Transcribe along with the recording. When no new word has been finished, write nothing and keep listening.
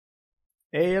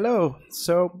Hey, hello.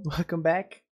 So, welcome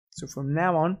back. So, from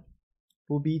now on,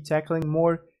 we'll be tackling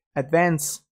more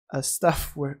advanced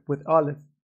stuff with Olive.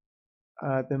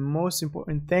 The most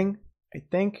important thing, I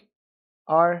think,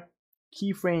 are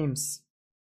keyframes.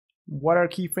 What are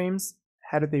keyframes?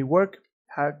 How do they work?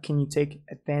 How can you take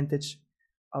advantage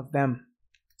of them?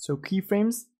 So,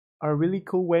 keyframes are a really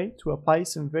cool way to apply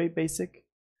some very basic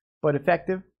but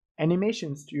effective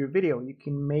animations to your video. You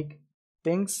can make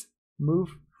things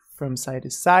move from side to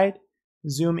side,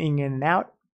 zoom in and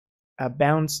out,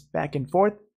 bounce back and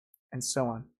forth, and so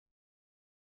on.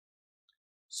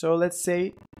 So let's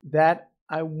say that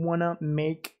I wanna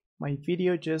make my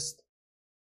video just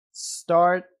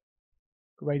start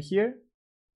right here,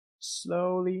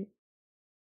 slowly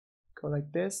go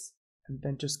like this, and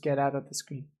then just get out of the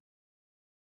screen.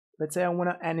 Let's say I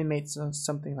wanna animate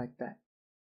something like that.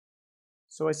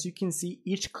 So as you can see,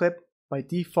 each clip by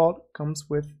default comes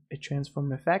with a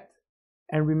transform effect.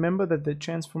 And remember that the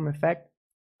transform effect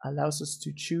allows us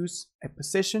to choose a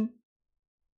position.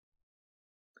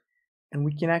 And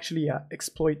we can actually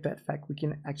exploit that fact. We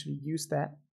can actually use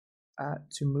that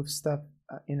to move stuff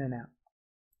in and out.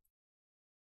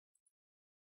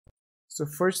 So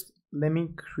first, let me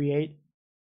create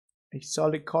a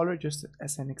solid color just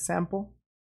as an example.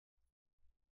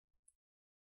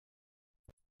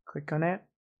 Click on it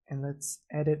and let's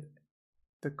edit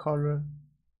the color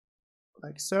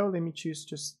like so. Let me choose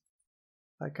just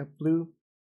like a blue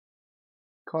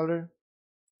color.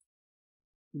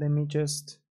 Let me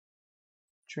just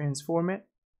transform it.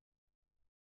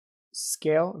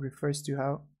 Scale refers to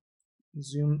how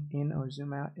zoom in or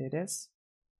zoom out it is.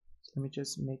 So let me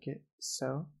just make it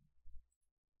so.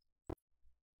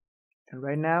 And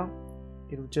right now,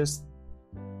 it'll just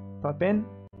pop in,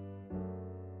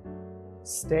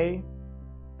 stay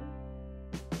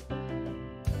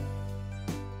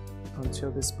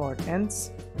until this part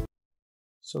ends.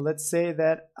 So let's say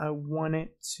that I want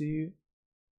it to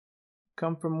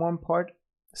come from one part,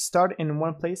 start in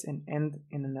one place and end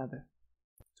in another.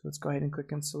 So let's go ahead and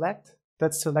click on select.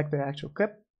 Let's select the actual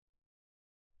clip.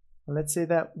 Let's say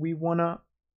that we want to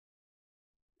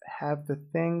have the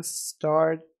thing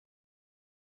start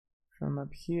from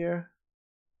up here,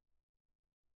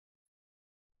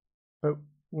 but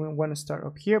we want to start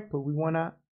up here, but we want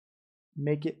to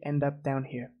make it end up down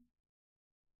here.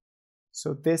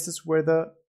 So this is where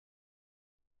the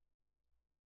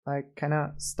kind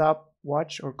of stop,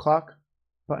 watch, or clock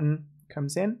button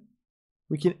comes in.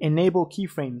 We can enable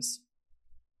keyframes.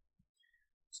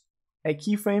 A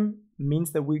keyframe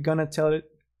means that we're gonna tell it,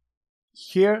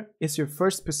 here is your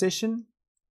first position,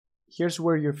 here's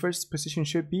where your first position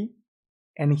should be,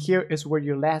 and here is where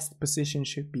your last position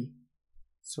should be.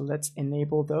 So let's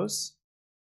enable those.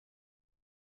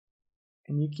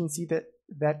 And you can see that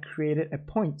that created a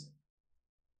point.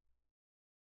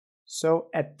 So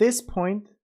at this point,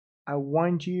 I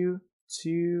want you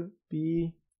to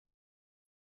be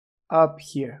up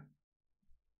here.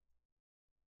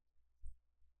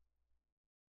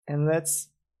 And let's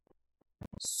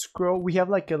scroll. We have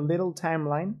like a little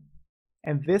timeline,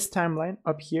 and this timeline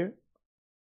up here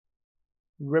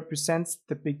represents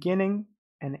the beginning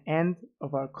and end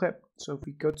of our clip. So if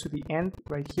we go to the end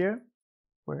right here,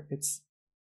 where it's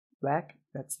black,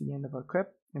 that's the end of our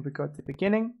clip. If we go to the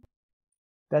beginning,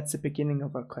 that's the beginning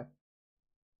of our clip.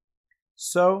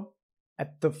 So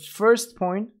at the first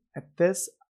point, at this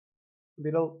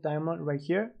little diamond right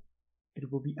here,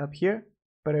 it will be up here,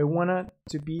 but I want it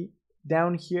to be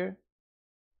down here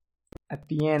at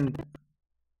the end,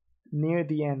 near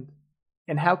the end.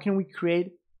 And how can we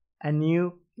create a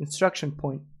new instruction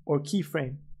point or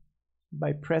keyframe?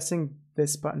 By pressing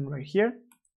this button right here.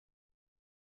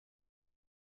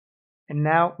 And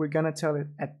now we're gonna tell it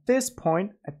at this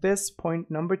point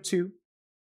number 2,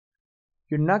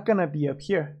 you're not gonna be up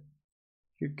here.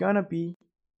 You're gonna be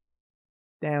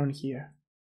down here.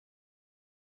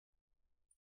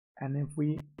 And if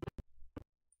we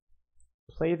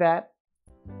play that,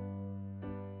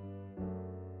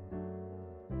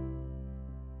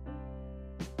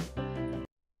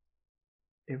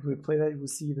 we'll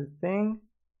see the thing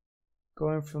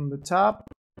going from the top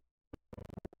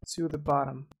to the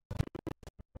bottom.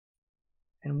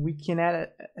 And we can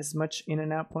add as much in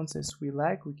and out points as we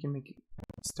like. We can make it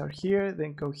start here,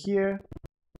 then go here.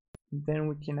 And then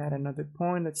we can add another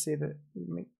point. Let's say that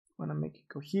we want to make it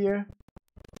go here.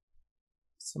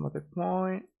 Some other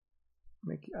point.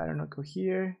 Make it, I don't know, go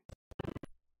here.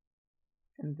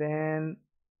 And then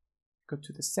go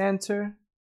to the center.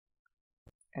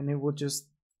 And it will just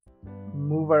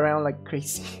move around like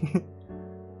crazy.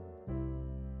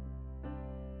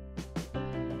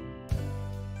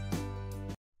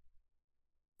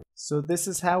 So this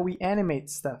is how we animate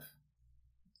stuff.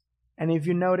 And if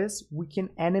you notice, we can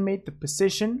animate the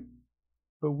position,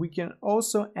 but we can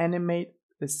also animate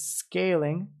the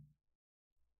scaling.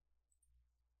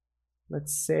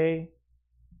 Let's say,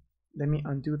 let me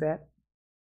undo that.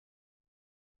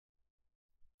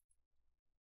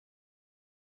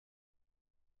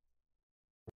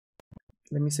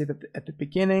 Let me say that at the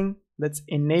beginning, let's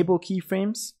enable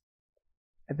keyframes.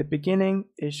 At the beginning,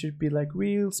 it should be like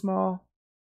real small,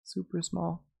 super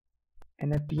small.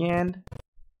 And at the end,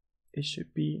 it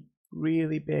should be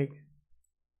really big.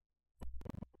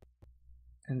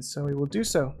 And so it will do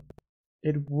so.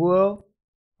 It will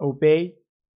obey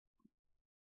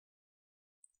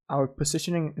our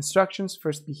positioning instructions,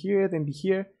 first be here, then be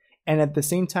here, and at the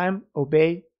same time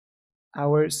obey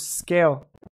our scale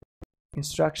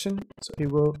instruction. So it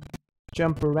will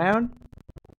jump around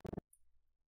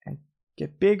and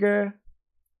get bigger,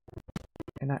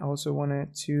 and I also want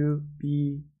it to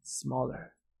be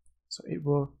smaller. So it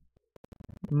will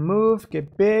move,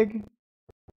 get big,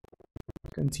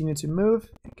 continue to move,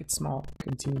 and get small,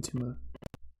 continue to move,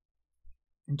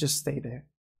 and just stay there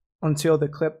until the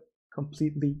clip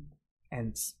completely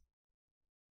ends.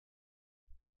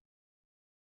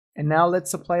 And now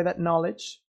let's apply that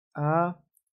knowledge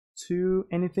to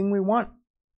anything we want.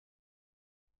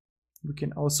 We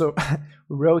can also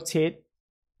rotate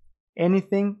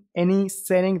anything, any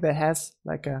setting that has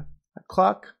like a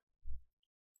clock.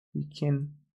 We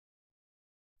can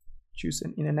choose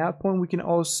an in and out point. We can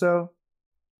also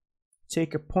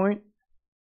take a point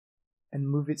and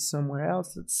move it somewhere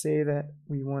else. Let's say that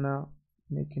we want to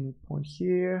make any point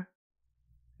here,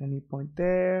 any point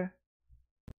there.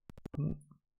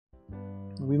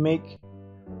 We make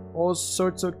all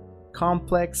sorts of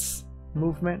complex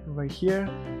movement right here.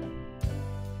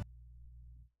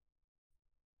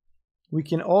 We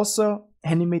can also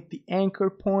animate the anchor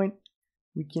point.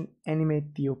 We can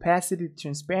animate the opacity,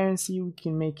 transparency. We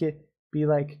can make it be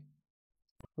like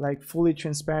fully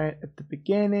transparent at the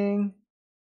beginning,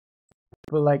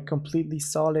 but like completely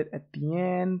solid at the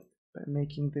end by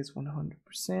making this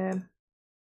 100%.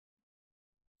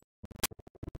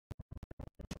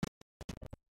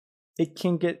 It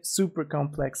can get super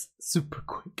complex super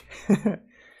quick.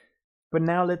 But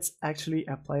now let's actually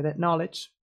apply that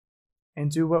knowledge and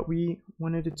do what we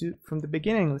wanted to do from the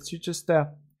beginning. Let's do just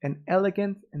an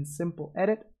elegant and simple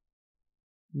edit.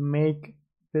 Make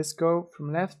this go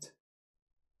from left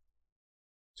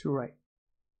to right.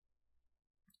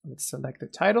 Let's select the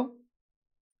title.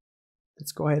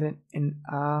 Let's go ahead and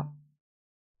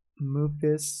move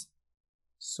this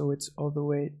so it's all the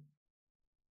way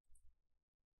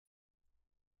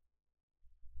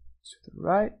to the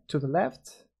right, to the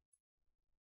left.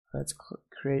 Let's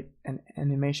create an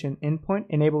animation endpoint,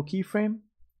 enable keyframe.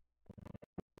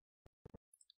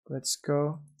 Let's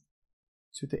go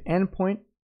to the endpoint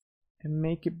and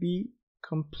make it be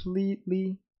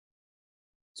completely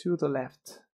to the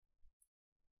left.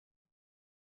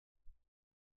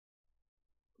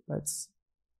 Let's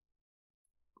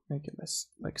make it less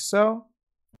like so.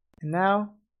 And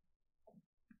now,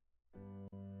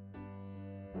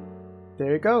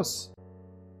 there it goes.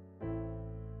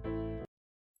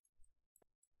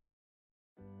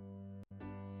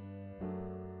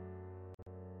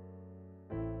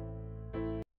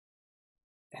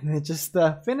 And it just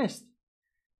finished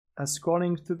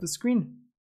scrolling through the screen.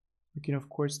 We can of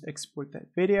course export that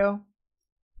video.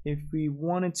 If we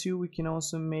wanted to, we can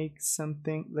also make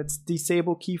something. Let's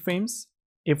disable keyframes.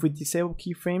 If we disable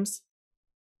keyframes,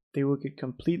 they will get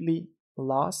completely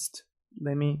lost.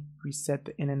 Let me reset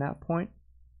the in and out point.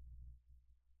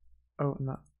 Oh,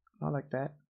 not like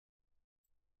that.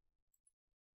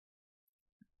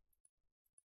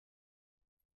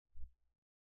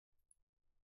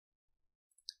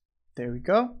 There we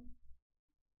go.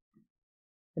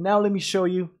 And now let me show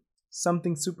you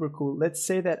something super cool. Let's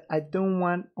say that I don't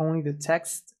want only the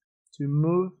text to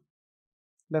move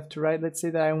left to right. Let's say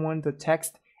that I want the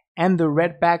text and the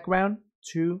red background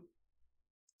to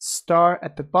start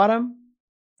at the bottom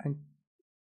and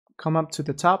come up to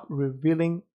the top,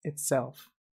 revealing itself.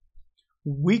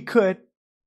 We could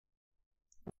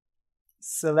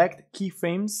select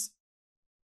keyframes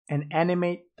and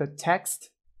animate the text,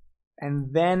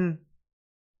 and then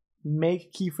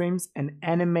make keyframes and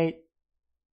animate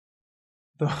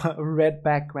the red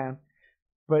background.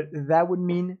 But that would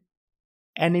mean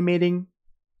animating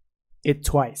it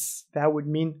twice. That would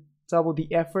mean double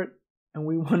the effort, and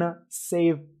we want to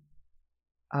save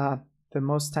the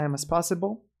most time as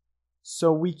possible.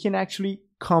 So we can actually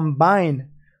combine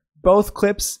both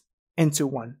clips into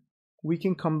one. We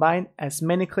can combine as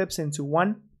many clips into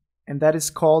one, and that is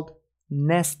called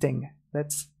nesting.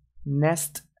 Let's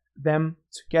nest them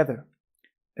together.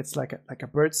 It's like a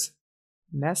bird's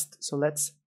nest. So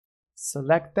let's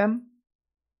select them,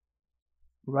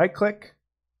 right click.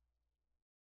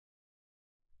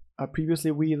 Previously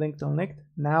we linked on linked.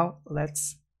 Now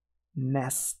let's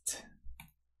nest.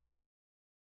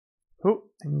 Oh,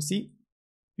 and you see,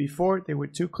 before there were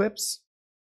 2 clips.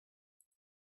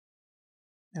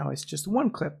 Now it's just 1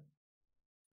 clip.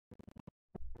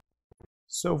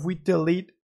 So if we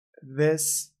delete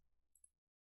this,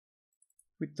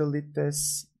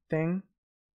 thing,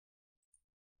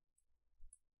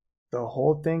 the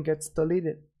whole thing gets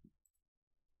deleted.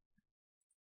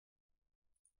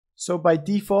 So by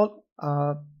default,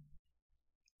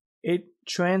 it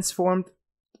transformed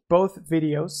both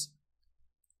videos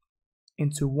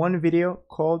into one video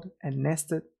called a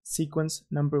nested sequence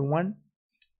number 1.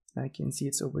 I can see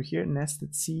it's over here,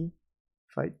 nested C.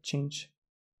 If I change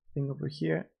thing over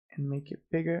here and make it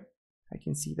bigger, I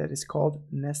can see that it's called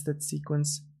nested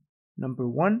sequence number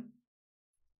 1.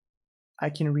 I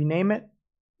can rename it.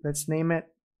 Let's name it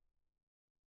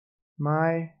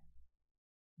my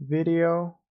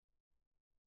video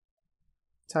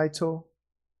title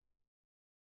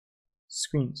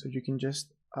screen. So you can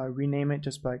just rename it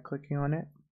just by clicking on it,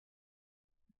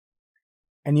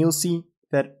 and you'll see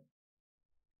that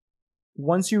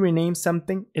once you rename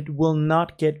something, it will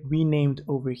not get renamed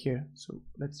over here. So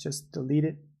let's just delete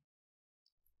it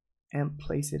and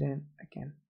place it in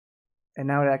again, and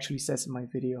now it actually says my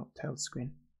video title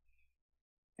screen.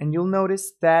 And you'll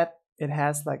notice that it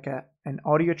has like an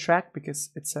audio track because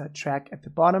it's a track at the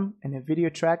bottom, and a video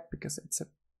track because it's a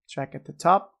track at the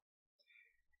top.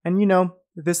 And you know,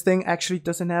 this thing actually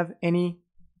doesn't have any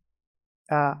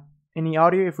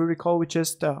audio. If we recall, we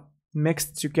just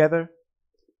mixed together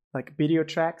like video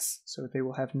tracks, so they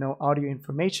will have no audio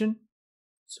information.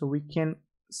 So we can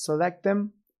select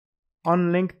them,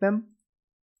 unlink them.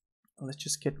 Let's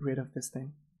just get rid of this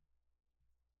thing.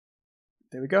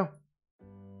 There we go.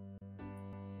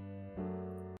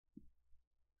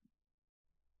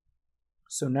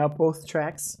 So now both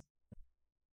tracks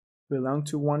belong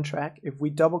to one track. If we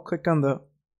double click on the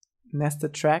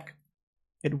nested track,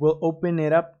 it will open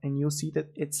it up, and you'll see that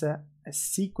it's a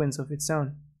sequence of its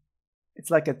own. It's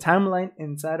like a timeline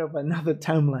inside of another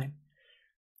timeline.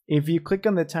 If you click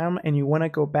on the timeline and you want to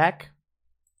go back,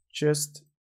 just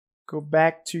go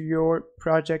back to your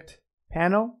project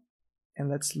panel, and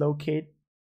let's locate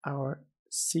our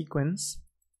sequence,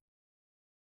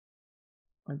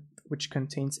 which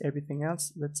contains everything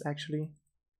else. Let's actually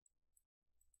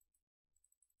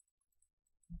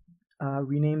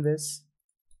rename this.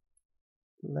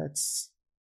 Let's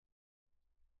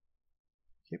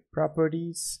get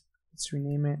properties. Let's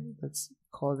rename it. Let's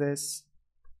call this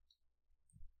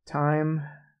timeline.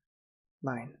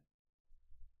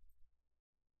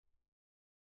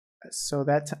 So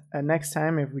that next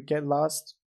time if we get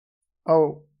lost,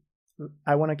 oh,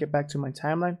 I want to get back to my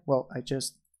timeline. Well, I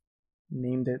just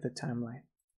named it the timeline.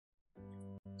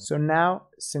 So now,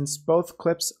 since both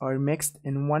clips are mixed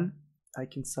in one, I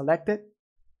can select it,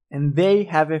 and they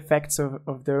have effects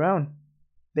of their own.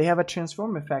 They have a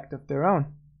transform effect of their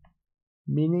own,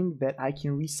 meaning that I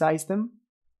can resize them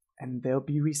and they'll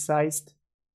be resized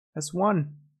as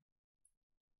one.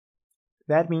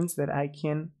 That means that I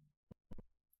can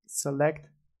select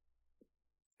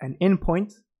an in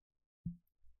point,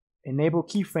 enable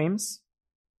keyframes,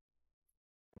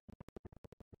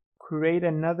 create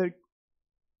another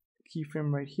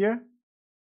keyframe right here.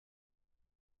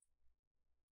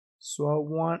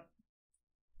 So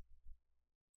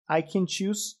I can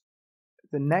choose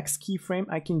the next keyframe.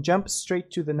 I can jump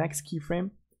straight to the next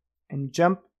keyframe and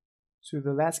jump to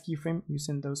the last keyframe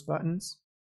using those buttons.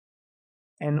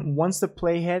 And once the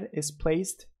playhead is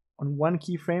placed on one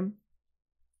keyframe,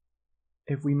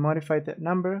 if we modify that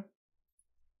number,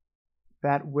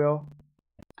 that will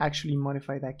actually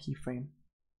modify that keyframe.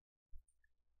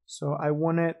 So I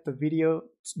wanted the video,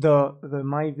 the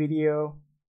my video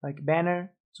like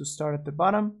banner to start at the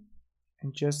bottom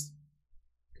and just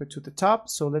go to the top.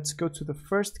 So let's go to the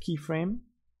first keyframe.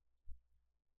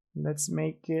 Let's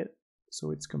make it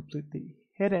so it's completely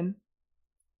hidden.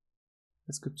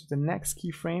 Let's go to the next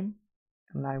keyframe,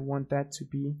 and I want that to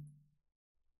be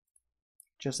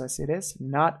just as it is,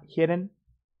 not hidden.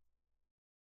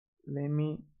 Let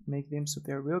me make them so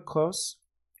they're real close,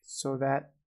 so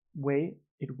that way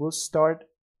it will start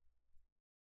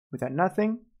without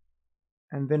nothing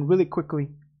and then really quickly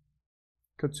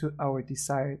go to our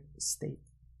desired state.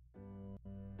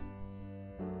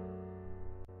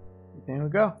 There we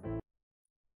go.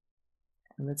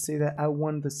 And let's say that I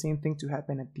want the same thing to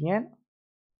happen at the end.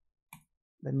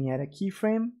 Let me add a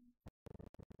keyframe,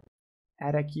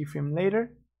 add a keyframe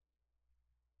later,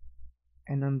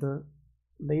 and on the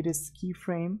latest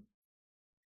keyframe,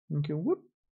 you can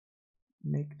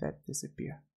make that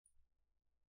disappear.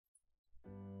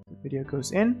 The video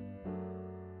goes in,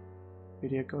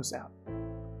 video goes out.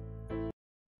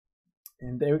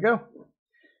 And there we go.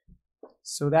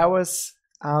 So that was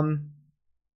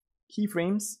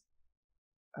keyframes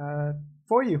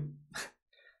for you.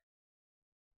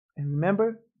 And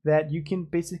remember that you can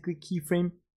basically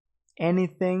keyframe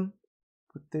anything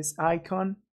with this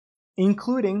icon,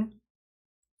 including,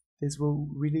 this will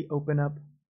really open up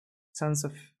tons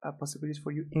of possibilities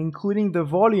for you, including the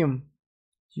volume.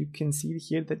 You can see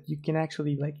here that you can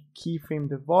actually like keyframe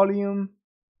the volume.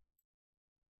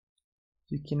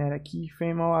 You can add a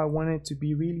keyframe. Oh, I want it to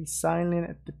be really silent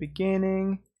at the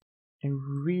beginning and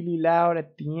really loud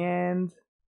at the end.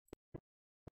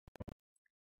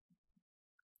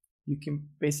 You can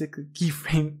basically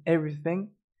keyframe everything,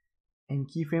 and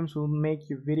keyframes will make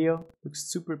your video look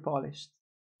super polished.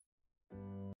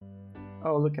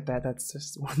 Oh, look at that, that's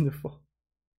just wonderful.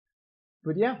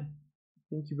 But yeah,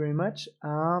 thank you very much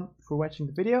for watching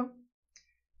the video.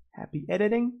 Happy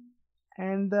editing,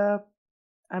 and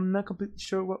I'm not completely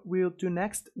sure what we'll do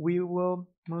next. We will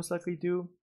most likely do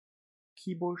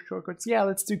keyboard shortcuts. Yeah,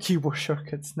 let's do keyboard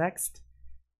shortcuts next.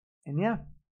 And yeah,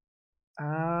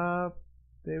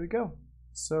 there we go.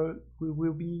 So we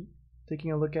will be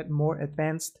taking a look at more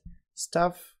advanced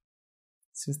stuff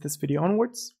since this video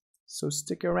onwards. So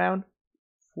stick around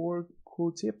for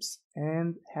cool tips,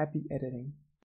 and happy editing.